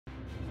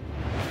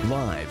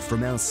Live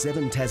from our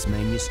 7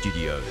 Tasmania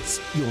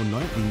studios, your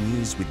nightly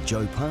news with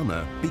Joe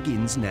Palmer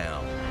begins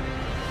now.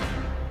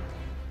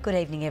 Good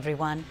evening,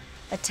 everyone.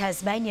 A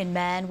Tasmanian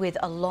man with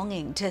a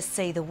longing to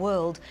see the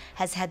world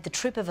has had the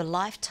trip of a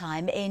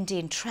lifetime end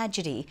in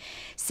tragedy.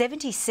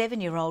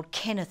 77-year-old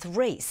Kenneth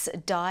Reese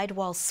died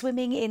while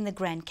swimming in the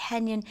Grand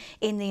Canyon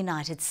in the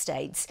United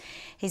States.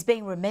 He's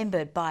being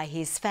remembered by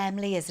his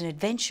family as an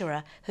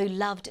adventurer who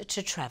loved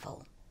to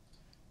travel.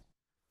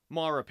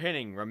 Myra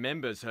Penning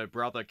remembers her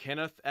brother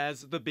Kenneth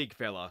as the big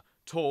fella,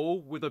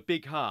 tall with a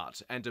big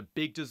heart and a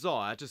big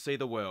desire to see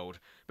the world.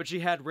 But she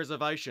had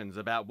reservations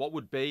about what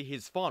would be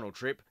his final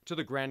trip to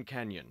the Grand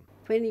Canyon.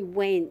 When he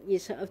went, you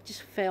sort of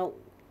just felt,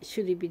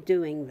 should he be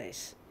doing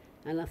this?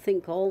 And I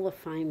think all the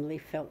family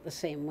felt the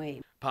same way.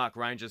 Park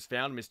rangers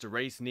found Mr.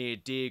 Reese near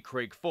Deer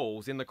Creek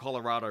Falls in the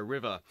Colorado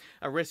River.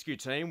 A rescue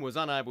team was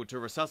unable to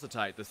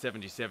resuscitate the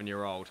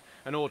 77-year-old.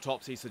 An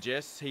autopsy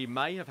suggests he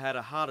may have had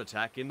a heart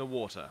attack in the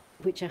water.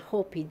 Which I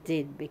hope he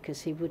did,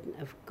 because he wouldn't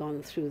have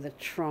gone through the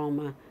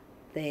trauma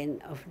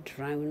then of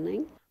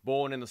drowning.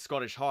 Born in the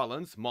Scottish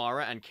Highlands,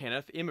 Myra and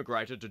Kenneth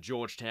immigrated to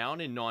Georgetown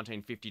in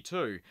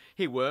 1952.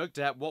 He worked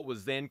at what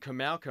was then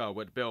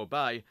Comalco at Bell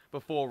Bay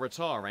before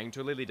retiring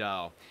to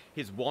Lilydale.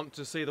 His want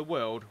to see the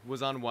world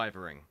was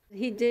unwavering.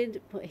 He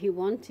did what he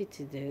wanted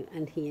to do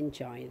and he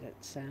enjoyed it,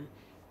 so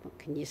what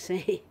can you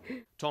say?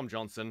 Tom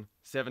Johnson,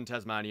 7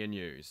 Tasmania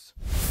News.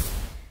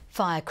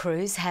 Fire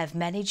crews have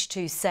managed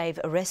to save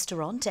a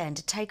restaurant and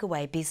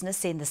takeaway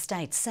business in the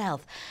state's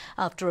south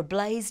after a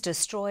blaze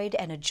destroyed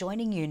an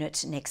adjoining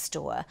unit next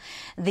door.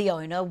 The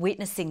owner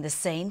witnessing the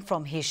scene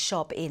from his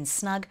shop in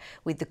Snug,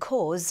 with the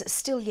cause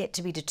still yet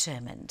to be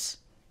determined.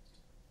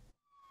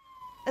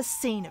 A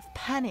scene of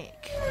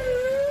panic.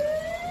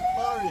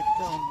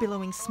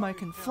 Billowing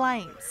smoke and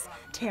flames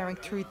tearing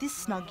through this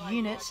Snug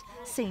unit,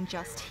 seen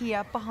just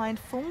here behind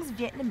Fung's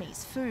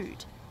Vietnamese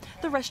food.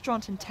 The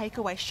restaurant and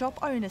takeaway shop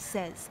owner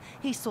says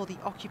he saw the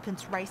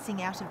occupants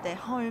racing out of their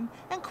home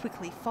and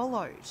quickly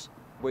followed.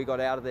 We got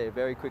out of there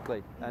very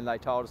quickly and they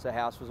told us the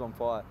house was on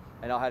fire.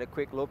 And I had a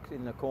quick look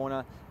in the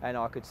corner and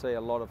I could see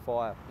a lot of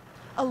fire.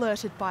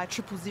 Alerted by a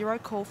 000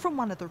 call from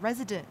one of the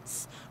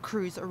residents,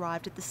 crews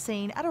arrived at the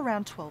scene at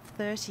around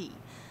 12:30.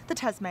 The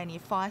Tasmania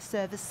Fire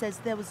Service says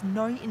there was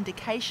no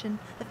indication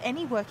of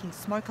any working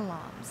smoke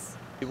alarms.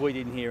 We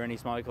didn't hear any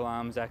smoke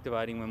alarms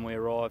activating when we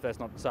arrived. That's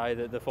not to say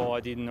that the fire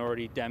didn't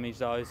already damage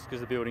those, because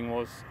the building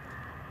was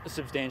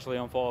substantially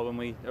on fire when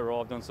we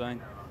arrived on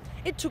scene.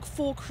 It took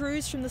 4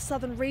 crews from the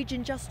southern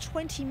region just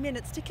 20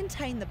 minutes to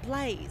contain the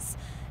blaze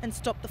and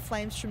stop the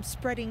flames from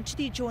spreading to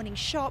the adjoining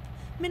shop,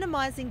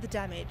 minimising the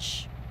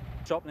damage.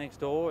 Shop next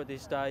door at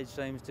this stage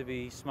seems to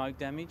be smoke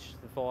damage.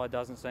 The fire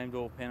doesn't seem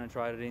to have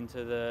penetrated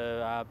into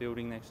the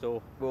building next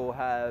door. We'll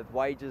have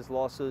wages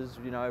losses,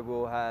 you know,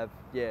 we'll have,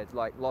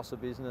 like loss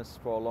of business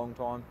for a long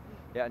time,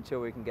 until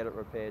we can get it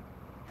repaired.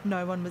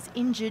 No one was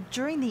injured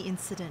during the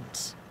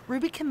incident.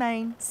 Ruby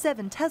Kamane,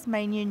 7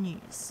 Tasmania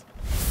News.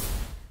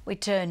 We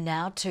turn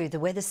now to the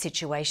weather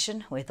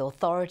situation, with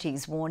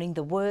authorities warning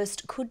the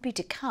worst could be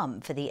to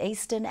come for the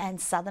eastern and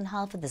southern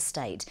half of the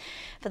state.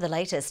 For the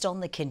latest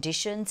on the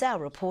conditions, our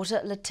reporter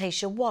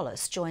Letitia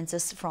Wallace joins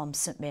us from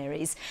St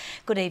Mary's.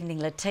 Good evening,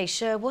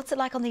 Letitia. What's it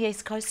like on the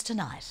east coast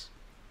tonight?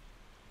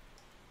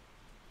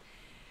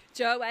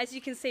 Joe, as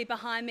you can see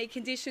behind me,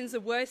 conditions are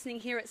worsening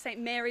here at St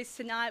Mary's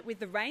tonight, with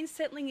the rain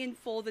settling in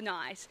for the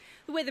night.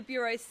 The Weather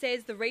Bureau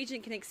says the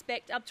region can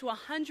expect up to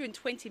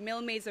 120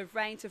 millimetres of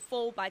rain to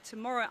fall by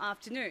tomorrow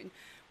afternoon,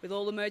 with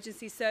all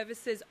emergency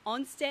services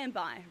on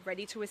standby,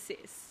 ready to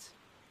assist.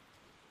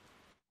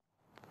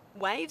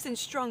 Waves and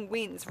strong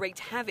winds wreaked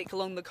havoc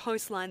along the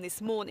coastline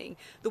this morning,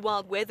 the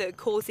wild weather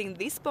causing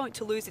this boat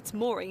to lose its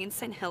mooring in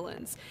St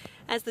Helens.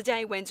 As the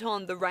day went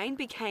on, the rain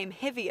became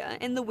heavier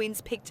and the winds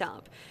picked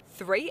up.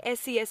 3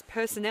 SES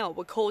personnel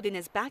were called in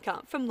as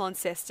backup from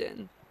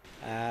Launceston.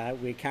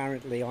 We're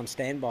currently on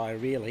standby,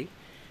 really.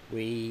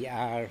 We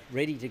are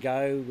ready to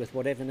go with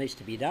whatever needs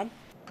to be done.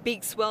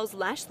 Big swells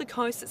lashed the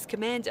coast at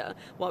Scamander,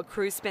 while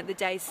crews spent the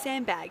day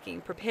sandbagging,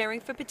 preparing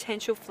for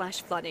potential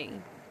flash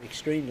flooding.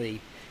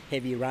 Extremely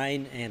heavy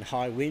rain and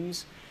high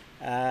winds,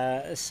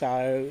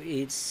 so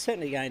it's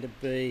certainly going to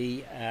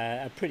be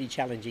a pretty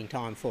challenging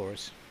time for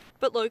us.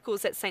 But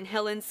locals at St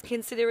Helens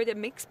consider it a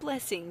mixed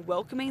blessing,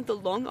 welcoming the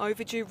long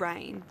overdue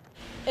rain.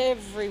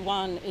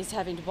 Everyone is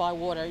having to buy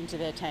water into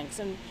their tanks,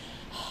 and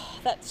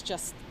that's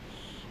just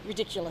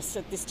ridiculous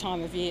at this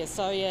time of year.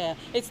 So yeah,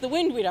 it's the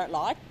wind we don't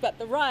like, but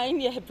the rain,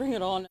 yeah, bring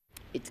it on.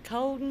 It's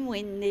cold and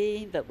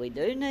windy, but we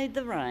do need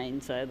the rain,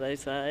 so they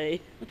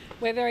say.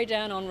 We're very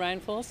down on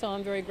rainfall, so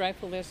I'm very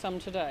grateful there's some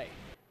today.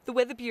 The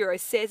Weather Bureau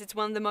says it's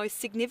one of the most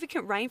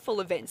significant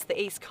rainfall events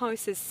the East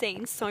Coast has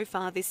seen so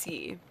far this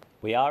year.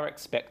 We are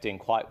expecting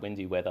quite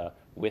windy weather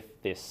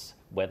with this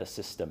weather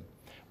system.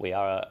 We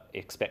are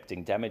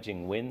expecting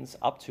damaging winds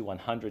up to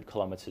 100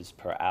 kilometres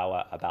per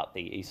hour about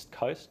the east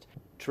coast.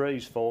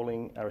 Trees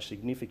falling are a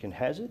significant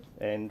hazard,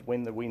 and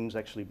when the wind's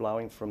actually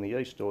blowing from the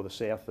east or the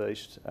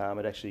southeast,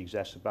 it actually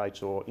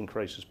exacerbates or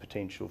increases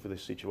potential for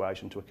this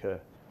situation to occur.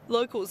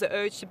 Locals are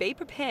urged to be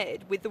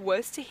prepared with the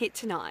worst to hit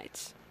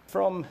tonight.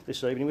 From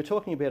this evening, we're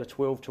talking about a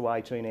 12 to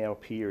 18 hour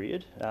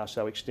period,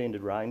 so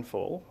extended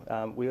rainfall.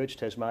 We urge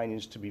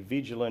Tasmanians to be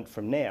vigilant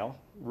from now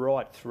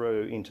right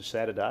through into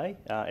Saturday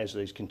as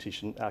these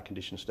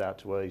conditions start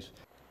to ease.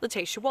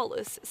 Letitia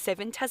Wallace,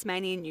 7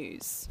 Tasmanian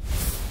News.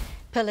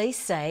 Police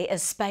say a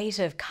spate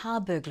of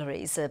car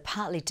burglaries are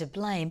partly to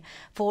blame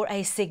for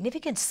a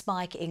significant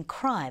spike in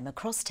crime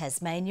across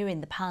Tasmania in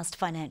the past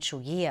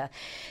financial year.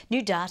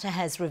 New data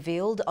has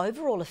revealed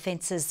overall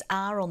offences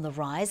are on the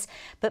rise,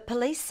 but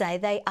police say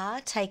they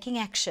are taking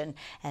action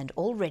and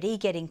already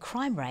getting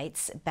crime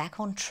rates back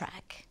on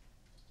track.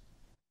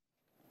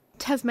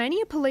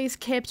 Tasmania Police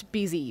kept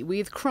busy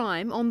with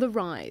crime on the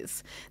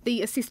rise.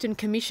 The Assistant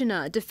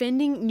Commissioner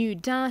defending new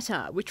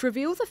data, which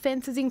reveals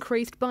offences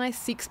increased by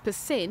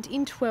 6%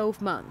 in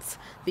 12 months,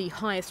 the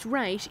highest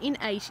rate in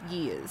 8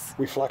 years.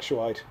 We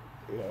fluctuate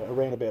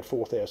around about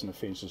 4,000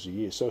 offences a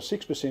year, so a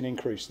 6%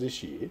 increase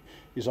this year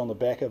is on the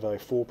back of a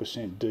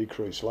 4%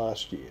 decrease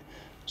last year.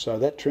 So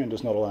that trend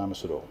does not alarm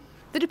us at all.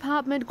 The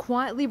department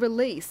quietly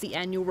released the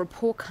annual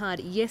report card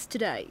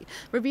yesterday,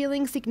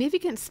 revealing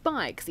significant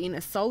spikes in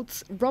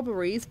assaults,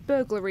 robberies,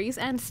 burglaries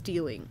and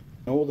stealing.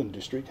 Northern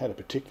District had a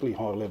particularly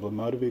high level of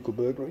motor vehicle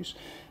burglaries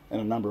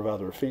and a number of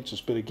other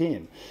offences, but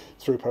again,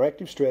 through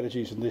proactive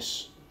strategies in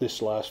this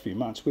last few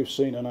months, we've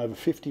seen an over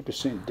 50%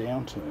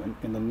 downturn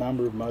in the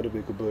number of motor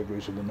vehicle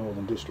burglaries in the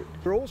Northern District.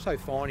 We're also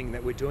finding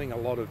that we're doing a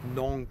lot of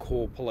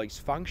non-core police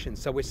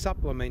functions, so we're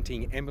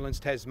supplementing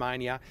Ambulance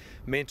Tasmania,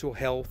 mental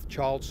health,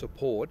 child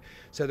support,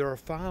 so there are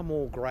far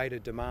more greater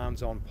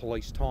demands on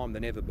police time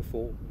than ever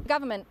before.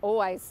 Government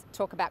always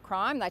talk about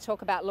crime, they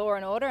talk about law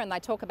and order and they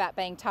talk about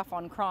being tough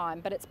on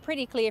crime, but it's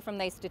pretty clear from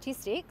these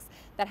statistics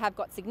that have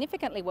got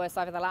significantly worse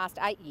over the last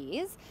 8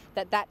 years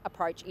that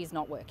approach is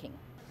not working.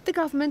 The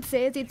government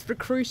says it's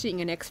recruiting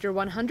an extra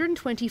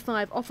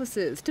 125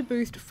 officers to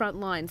boost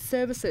frontline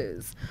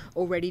services.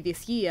 Already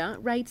this year,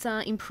 rates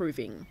are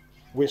improving.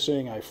 We're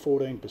seeing a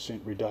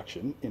 14%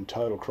 reduction in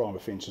total crime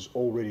offences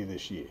already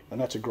this year,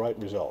 and that's a great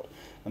result.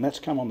 And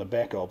that's come on the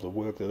back of the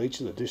work that each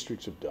of the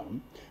districts have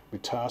done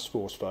with task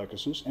force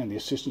focuses and the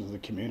assistance of the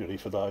community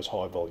for those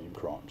high volume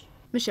crimes.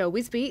 Michelle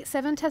Wisby,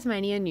 7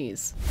 Tasmania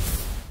News.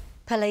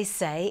 Police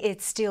say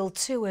it's still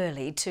too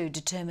early to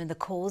determine the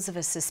cause of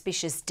a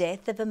suspicious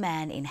death of a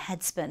man in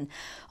Hadspen.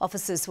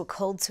 Officers were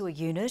called to a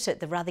unit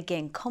at the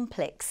Rutherglen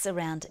complex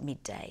around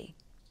midday.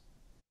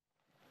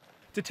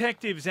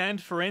 Detectives and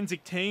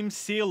forensic teams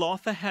seal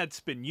off a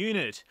Hadspen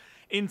unit.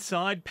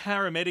 Inside,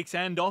 paramedics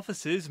and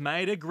officers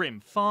made a grim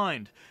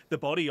find, the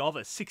body of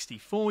a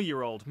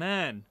 64-year-old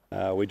man.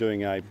 We're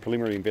doing a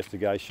preliminary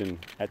investigation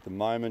at the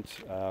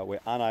moment.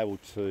 We're unable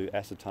to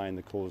ascertain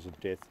the cause of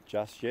death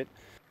just yet.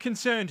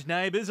 Concerned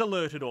neighbours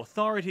alerted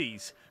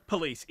authorities.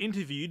 Police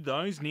interviewed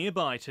those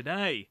nearby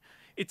today.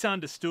 It's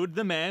understood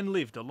the man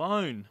lived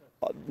alone.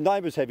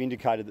 Neighbours have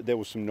indicated that there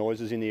were some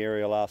noises in the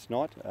area last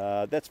night.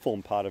 That's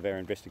formed part of our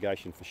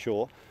investigation for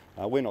sure.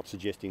 We're not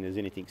suggesting there's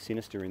anything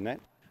sinister in that.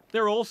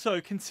 They're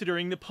also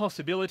considering the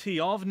possibility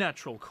of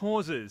natural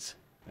causes.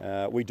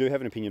 We do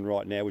have an opinion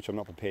right now, which I'm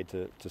not prepared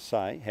to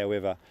say.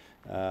 However,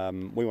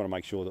 we want to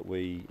make sure that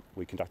we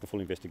conduct a full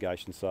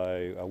investigation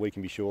so we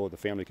can be sure, the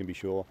family can be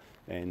sure,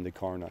 and the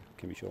coroner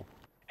can be sure.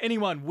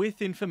 Anyone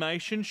with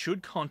information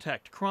should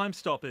contact Crime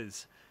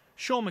Stoppers.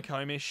 Sean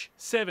McComish,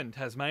 7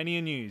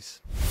 Tasmania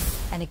News.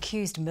 An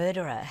accused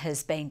murderer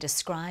has been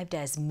described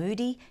as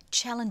moody,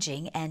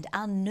 challenging and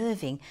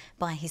unnerving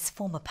by his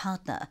former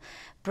partner.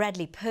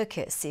 Bradley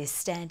Purkis is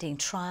standing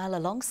trial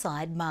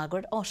alongside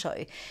Margaret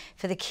Otto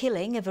for the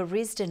killing of a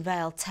Risdon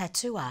Vale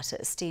tattoo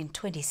artist in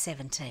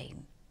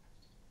 2017.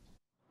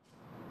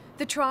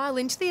 The trial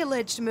into the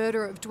alleged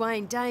murder of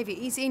Dwayne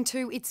Davies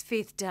into its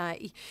 5th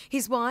day.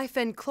 His wife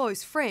and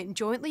close friend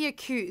jointly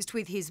accused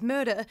with his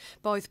murder,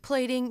 both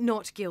pleading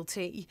not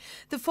guilty.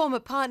 The former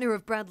partner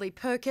of Bradley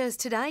Purkis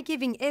today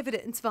giving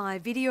evidence via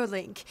video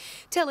link,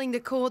 telling the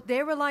court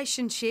their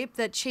relationship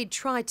that she'd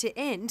tried to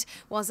end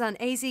was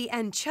uneasy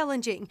and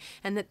challenging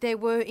and that there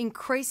were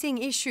increasing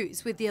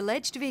issues with the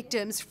alleged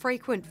victim's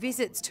frequent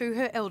visits to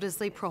her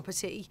Elderslie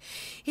property.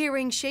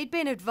 Hearing she'd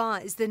been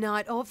advised the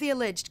night of the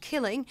alleged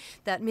killing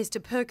that Mr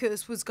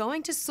Purkis was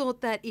going to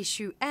sort that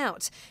issue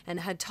out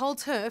and had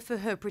told her for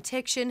her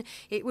protection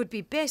it would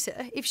be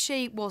better if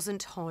she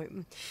wasn't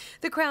home.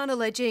 The Crown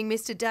alleging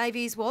Mr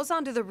Davies was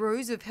under the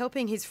ruse of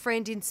helping his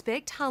friend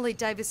inspect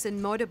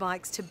Harley-Davidson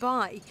motorbikes to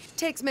buy.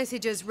 Text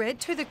messages read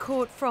to the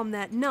court from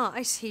that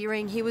night,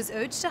 hearing he was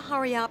urged to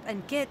hurry up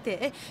and get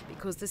there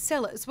because the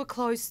sellers were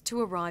close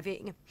to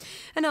arriving.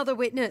 Another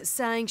witness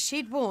saying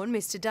she'd warned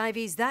Mr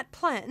Davies that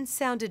plan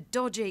sounded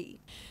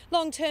dodgy.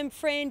 Long-term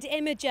friend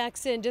Emma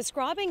Jackson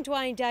describing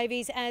Dwayne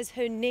Davies as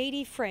her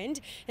needy friend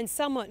and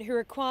someone who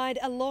required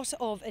a lot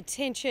of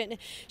attention.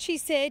 She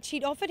said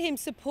she'd offered him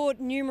support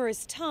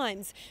numerous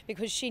times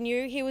because she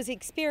knew he was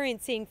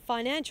experiencing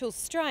financial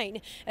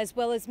strain as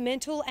well as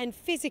mental and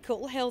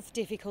physical health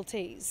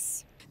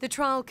difficulties. The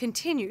trial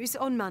continues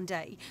on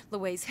Monday.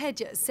 Louise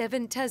Hedger,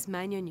 7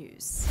 Tasmania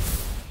News.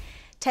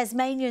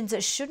 Tasmanians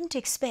shouldn't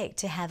expect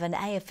to have an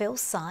AFL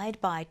side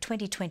by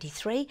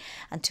 2023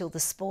 until the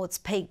sport's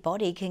peak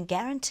body can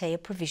guarantee a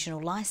provisional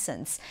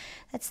licence.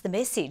 That's the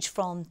message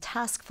from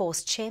Task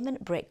Force Chairman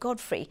Brett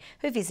Godfrey,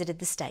 who visited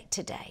the state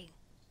today.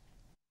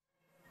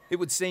 It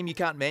would seem you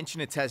can't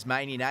mention a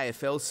Tasmanian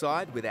AFL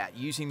side without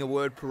using the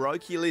word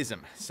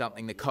parochialism,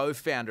 something the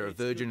co-founder of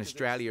Virgin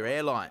Australia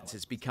Airlines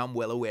has become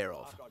well aware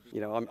of. You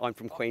know, I'm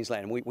from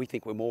Queensland and we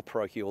think we're more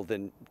parochial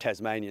than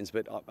Tasmanians,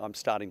 but I'm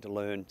starting to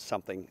learn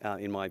something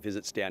in my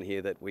visits down here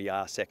that we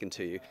are second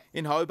to you.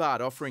 In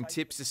Hobart, offering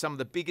tips to some of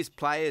the biggest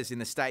players in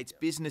the state's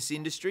business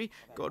industry,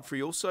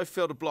 Godfrey also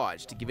felt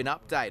obliged to give an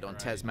update on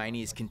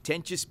Tasmania's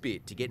contentious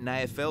bid to get an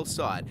AFL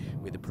side,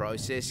 with the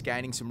process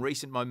gaining some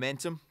recent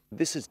momentum.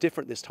 This is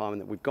different this time in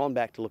that we've gone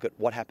back to look at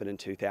what happened in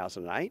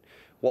 2008,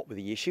 what were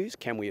the issues,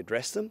 can we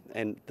address them,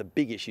 and the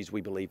big issues we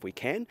believe we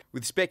can.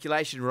 With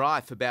speculation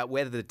rife about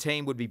whether the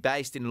team would be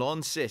based in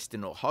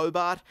Launceston or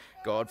Hobart,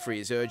 Godfrey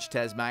has urged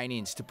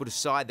Tasmanians to put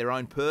aside their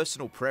own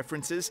personal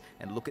preferences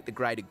and look at the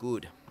greater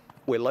good.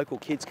 Where local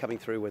kids coming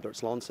through, whether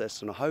it's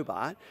Launceston or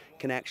Hobart,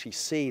 can actually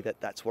see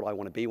that that's what I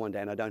want to be one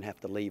day and I don't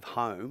have to leave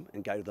home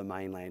and go to the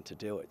mainland to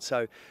do it.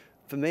 So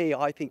for me,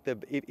 I think that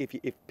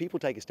if people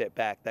take a step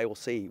back, they will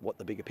see what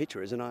the bigger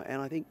picture is, and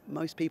I think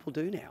most people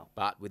do now.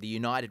 But with the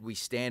United We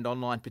Stand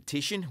online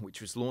petition,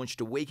 which was launched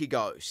a week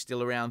ago,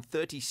 still around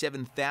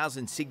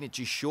 37,000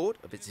 signatures short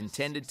of its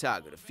intended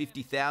target of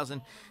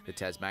 50,000, the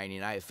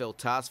Tasmanian AFL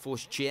Task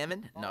Force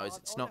Chairman knows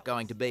it's not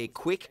going to be a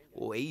quick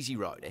or easy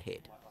road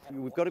ahead.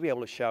 We've got to be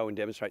able to show and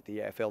demonstrate to the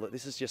AFL that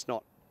this is just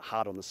not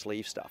hard on the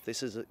sleeve stuff. This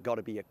has got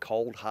to be a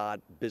cold,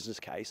 hard business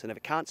case, and if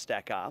it can't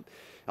stack up,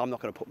 I'm not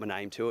going to put my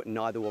name to it, and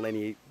neither will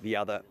any of the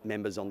other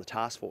members on the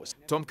task force.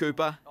 Tom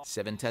Cooper,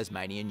 7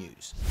 Tasmania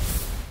News.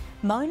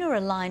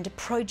 Mona-aligned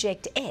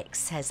Project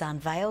X has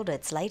unveiled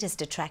its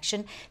latest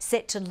attraction,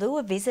 set to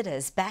lure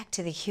visitors back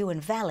to the Huon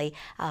Valley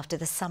after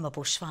the summer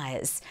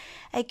bushfires.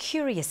 A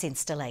curious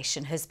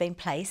installation has been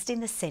placed in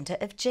the centre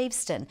of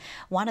Geeveston,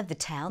 one of the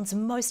towns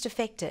most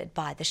affected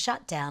by the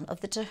shutdown of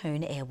the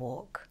Terhune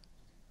Airwalk.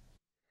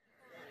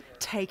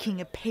 Taking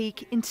a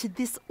peek into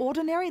this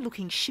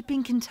ordinary-looking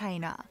shipping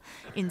container.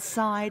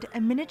 Inside, a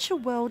miniature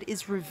world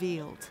is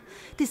revealed.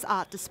 This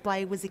art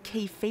display was a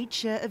key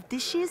feature of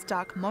this year's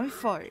Dark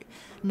Mofo,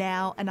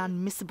 now an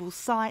unmissable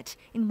sight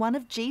in one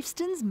of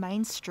Geeveston's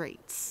main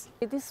streets.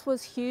 This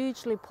was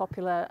hugely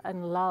popular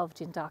and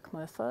loved in Dark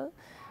Mofo.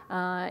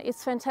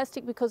 It's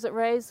fantastic because it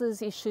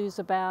raises issues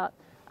about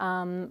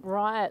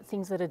riot,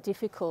 things that are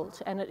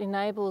difficult, and it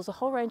enables a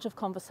whole range of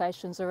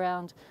conversations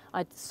around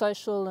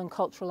social and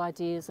cultural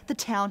ideas. The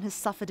town has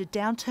suffered a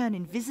downturn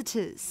in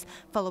visitors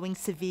following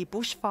severe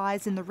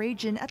bushfires in the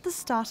region at the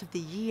start of the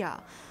year.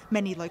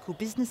 Many local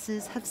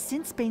businesses have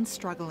since been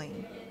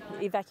struggling.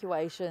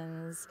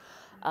 Evacuations,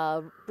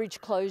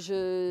 bridge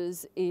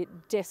closures, it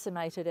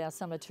decimated our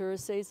summer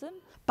tourist season.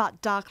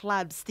 But Dark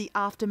Labs, the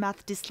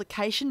aftermath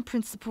dislocation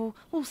principle,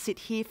 will sit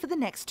here for the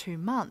next 2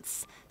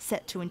 months,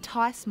 set to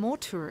entice more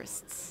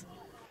tourists.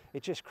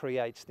 It just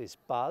creates this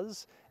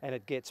buzz and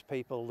it gets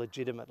people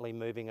legitimately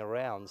moving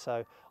around.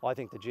 So I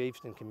think the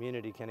Geeveston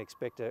community can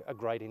expect a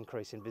great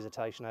increase in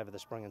visitation over the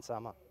spring and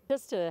summer.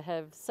 Just to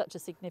have such a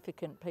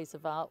significant piece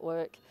of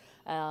artwork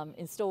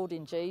installed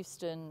in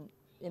Geeveston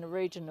in a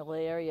regional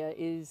area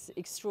is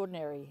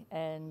extraordinary,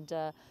 and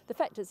the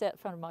fact it's out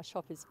front of my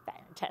shop is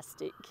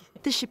fantastic.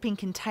 The shipping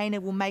container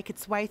will make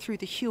its way through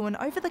the Huon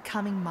over the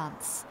coming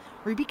months.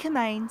 Ruby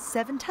Kamane,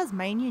 7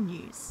 Tasmania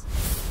News.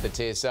 The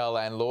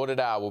TSL and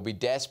Lauderdale will be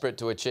desperate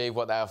to achieve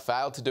what they have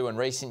failed to do in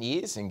recent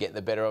years and get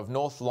the better of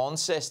North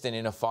Launceston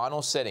in a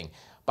final setting.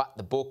 But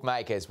the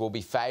bookmakers will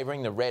be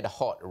favouring the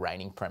red-hot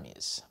reigning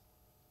premiers.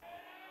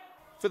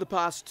 For the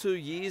past 2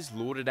 years,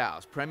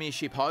 Lauderdale's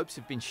premiership hopes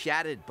have been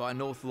shattered by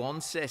North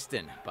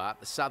Launceston, but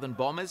the Southern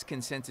Bombers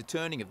can sense a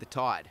turning of the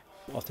tide.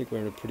 I think we're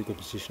in a pretty good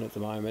position at the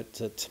moment.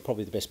 It's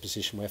probably the best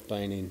position we've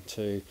been in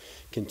to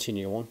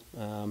continue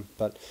on,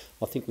 but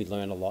I think we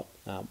learn a lot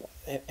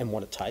and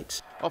what it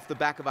takes. Off the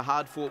back of a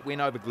hard-fought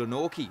win over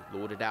Glenorchy,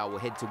 Lauderdale will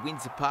head to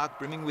Windsor Park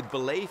brimming with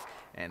belief,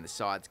 and the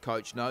side's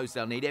coach knows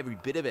they'll need every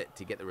bit of it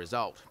to get the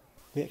result.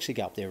 We actually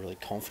go up there really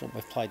confident.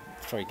 We've played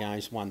 3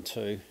 games, won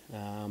 2,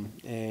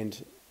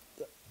 and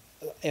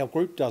our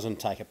group doesn't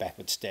take a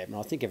backward step, and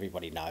I think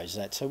everybody knows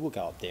that, so we'll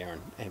go up there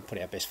and put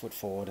our best foot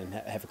forward and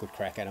have a good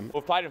crack at them.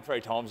 We've played them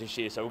 3 times this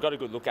year, so we've got a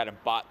good look at them,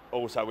 but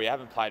also we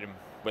haven't played them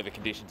where the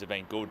conditions have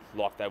been good,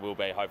 like they will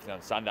be hopefully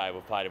on Sunday.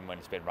 We've played them when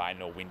it's been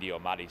raining or windy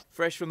or muddy.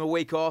 Fresh from the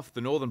week off,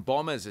 the Northern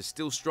Bombers are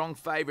still strong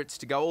favourites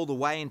to go all the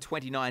way in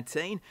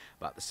 2019,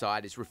 but the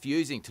side is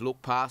refusing to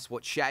look past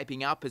what's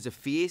shaping up as a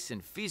fierce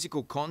and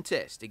physical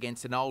contest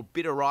against an old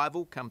bitter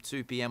rival come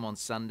 2 p.m. on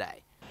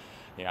Sunday.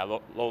 You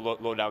know,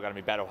 Lauderdale are going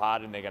to be battle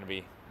hardened. They're going to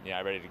be,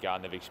 ready to go,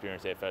 and they've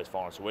experienced their first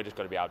final. So we're just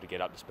got to be able to get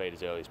up to speed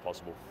as early as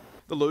possible.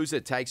 The loser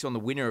takes on the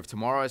winner of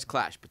tomorrow's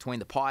clash between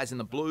the Pies and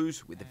the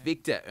Blues, with the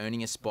victor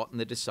earning a spot in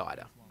the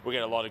decider. We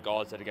get a lot of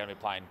guys that are going to be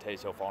playing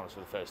TSL finals for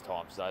the first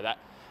time, so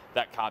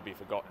that can't be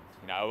forgotten.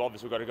 You know,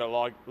 obviously we've got a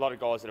lot of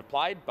guys that have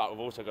played, but we've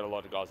also got a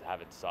lot of guys that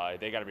haven't. So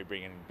they're going to be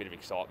bringing a bit of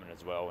excitement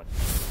as well.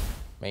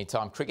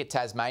 Meantime, Cricket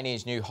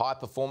Tasmania's new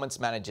high-performance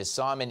manager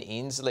Simon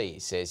Inslee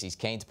says he's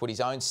keen to put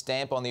his own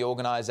stamp on the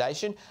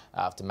organisation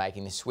after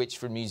making the switch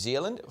from New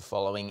Zealand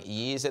following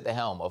years at the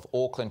helm of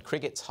Auckland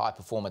Cricket's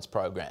high-performance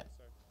program.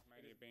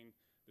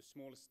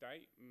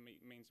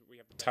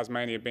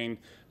 Tasmania being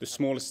the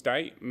smallest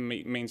state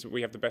means that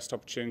we have the best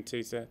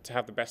opportunities to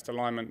have the best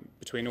alignment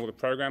between all the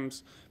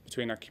programs,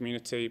 between our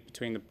community,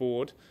 between the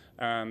board,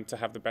 to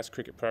have the best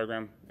cricket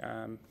program,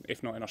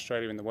 if not in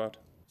Australia, in the world.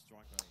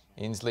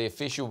 Inslee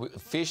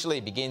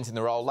officially begins in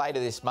the role later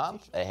this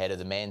month, ahead of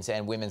the men's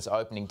and women's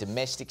opening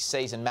domestic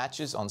season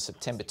matches on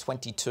September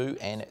 22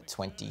 and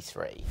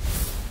 23.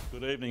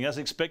 Good evening. As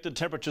expected,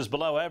 temperatures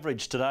below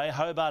average today.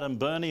 Hobart and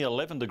Burnie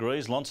 11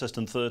 degrees,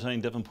 Launceston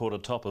 13, Devonport a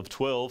top of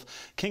 12.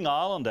 King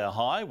Island our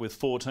high with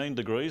 14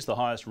 degrees. The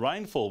highest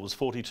rainfall was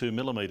 42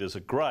 millimetres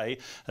at Grey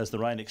as the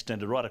rain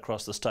extended right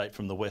across the state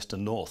from the west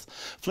and north.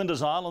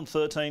 Flinders Island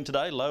 13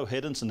 today, Low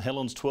Heddon and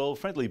Helens 12,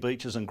 Friendly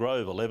Beaches and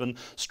Grove 11,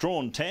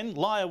 Strawn 10,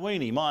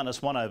 Lyawini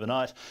 -1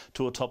 overnight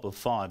to a top of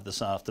 5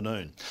 this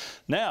afternoon.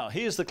 Now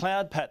here's the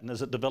cloud pattern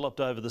as it developed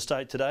over the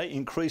state today,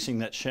 increasing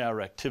that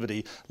shower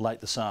activity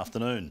late this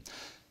afternoon.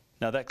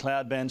 Now that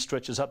cloud band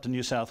stretches up to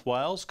New South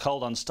Wales.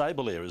 Cold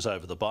unstable air is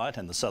over the Bight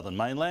and the southern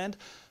mainland.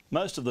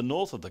 Most of the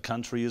north of the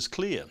country is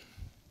clear.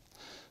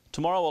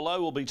 Tomorrow a low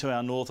will be to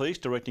our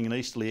northeast, directing an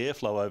easterly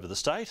airflow over the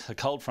state. A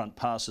cold front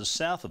passes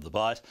south of the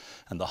Bight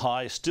and the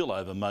high still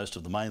over most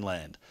of the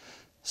mainland.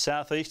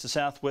 Southeast to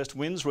southwest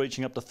winds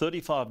reaching up to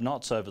 35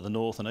 knots over the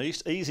north and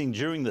east, easing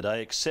during the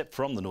day except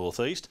from the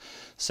northeast.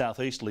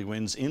 Southeasterly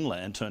winds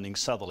inland turning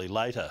southerly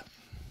later.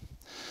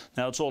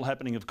 Now it's all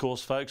happening, of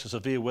course, folks. A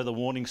severe weather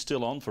warning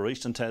still on for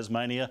eastern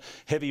Tasmania.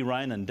 Heavy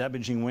rain and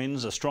damaging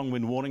winds. A strong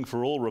wind warning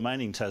for all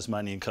remaining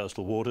Tasmanian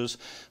coastal waters.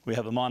 We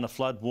have a minor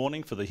flood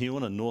warning for the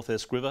Huon and North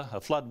Esk River.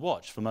 A flood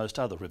watch for most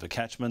other river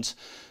catchments.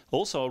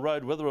 Also a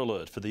road weather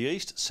alert for the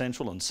east,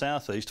 central and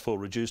southeast for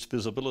reduced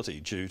visibility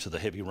due to the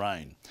heavy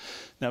rain.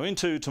 Now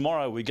into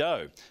tomorrow we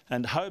go.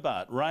 And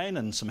Hobart, rain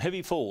and some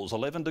heavy falls,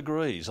 11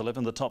 degrees.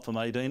 11 the top for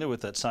Maydena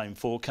with that same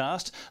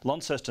forecast.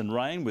 Launceston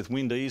rain with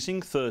wind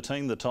easing,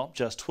 13 the top,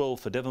 just 12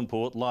 for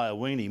Devonport.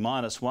 Lyawini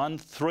 -1,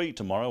 3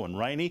 tomorrow and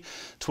rainy.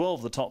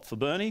 12 the top for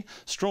Burnie.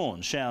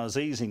 Strawn showers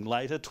easing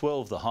later,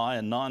 12 the high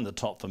and 9 the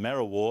top for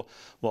Marrawar.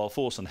 While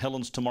for St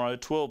Helens tomorrow,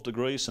 12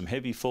 degrees, some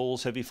heavy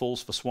falls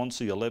for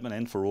Swansea 11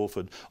 and for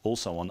Orford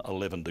also on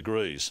 11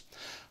 degrees.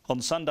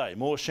 On Sunday,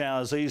 more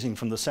showers easing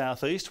from the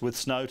southeast with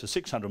snow to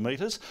 600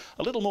 metres.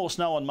 A little more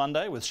snow on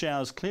Monday with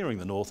showers clearing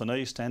the north and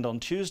east. And on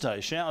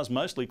Tuesday, showers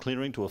mostly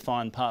clearing to a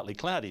fine partly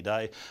cloudy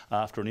day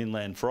after an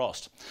inland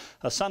frost.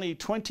 A sunny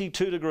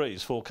 22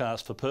 degrees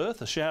forecast for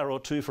Perth. A shower or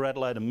two for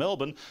Adelaide and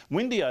Melbourne.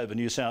 Windy over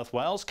New South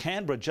Wales.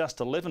 Canberra just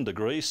 11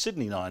 degrees.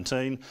 Sydney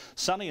 19.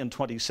 Sunny and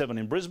 27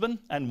 in Brisbane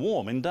and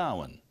warm in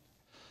Darwin.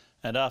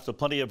 And after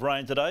plenty of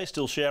rain today,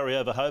 still showery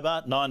over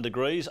Hobart, 9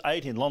 degrees,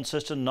 8 in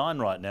Launceston, 9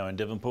 right now in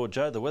Devonport.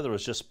 Joe, the weather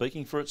is just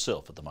speaking for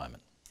itself at the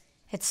moment.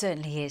 It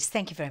certainly is.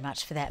 Thank you very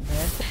much for that,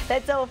 Murph.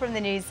 That's all from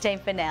the news team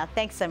for now.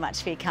 Thanks so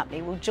much for your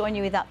company. We'll join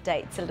you with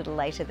updates a little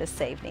later this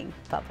evening.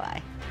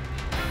 Bye-bye.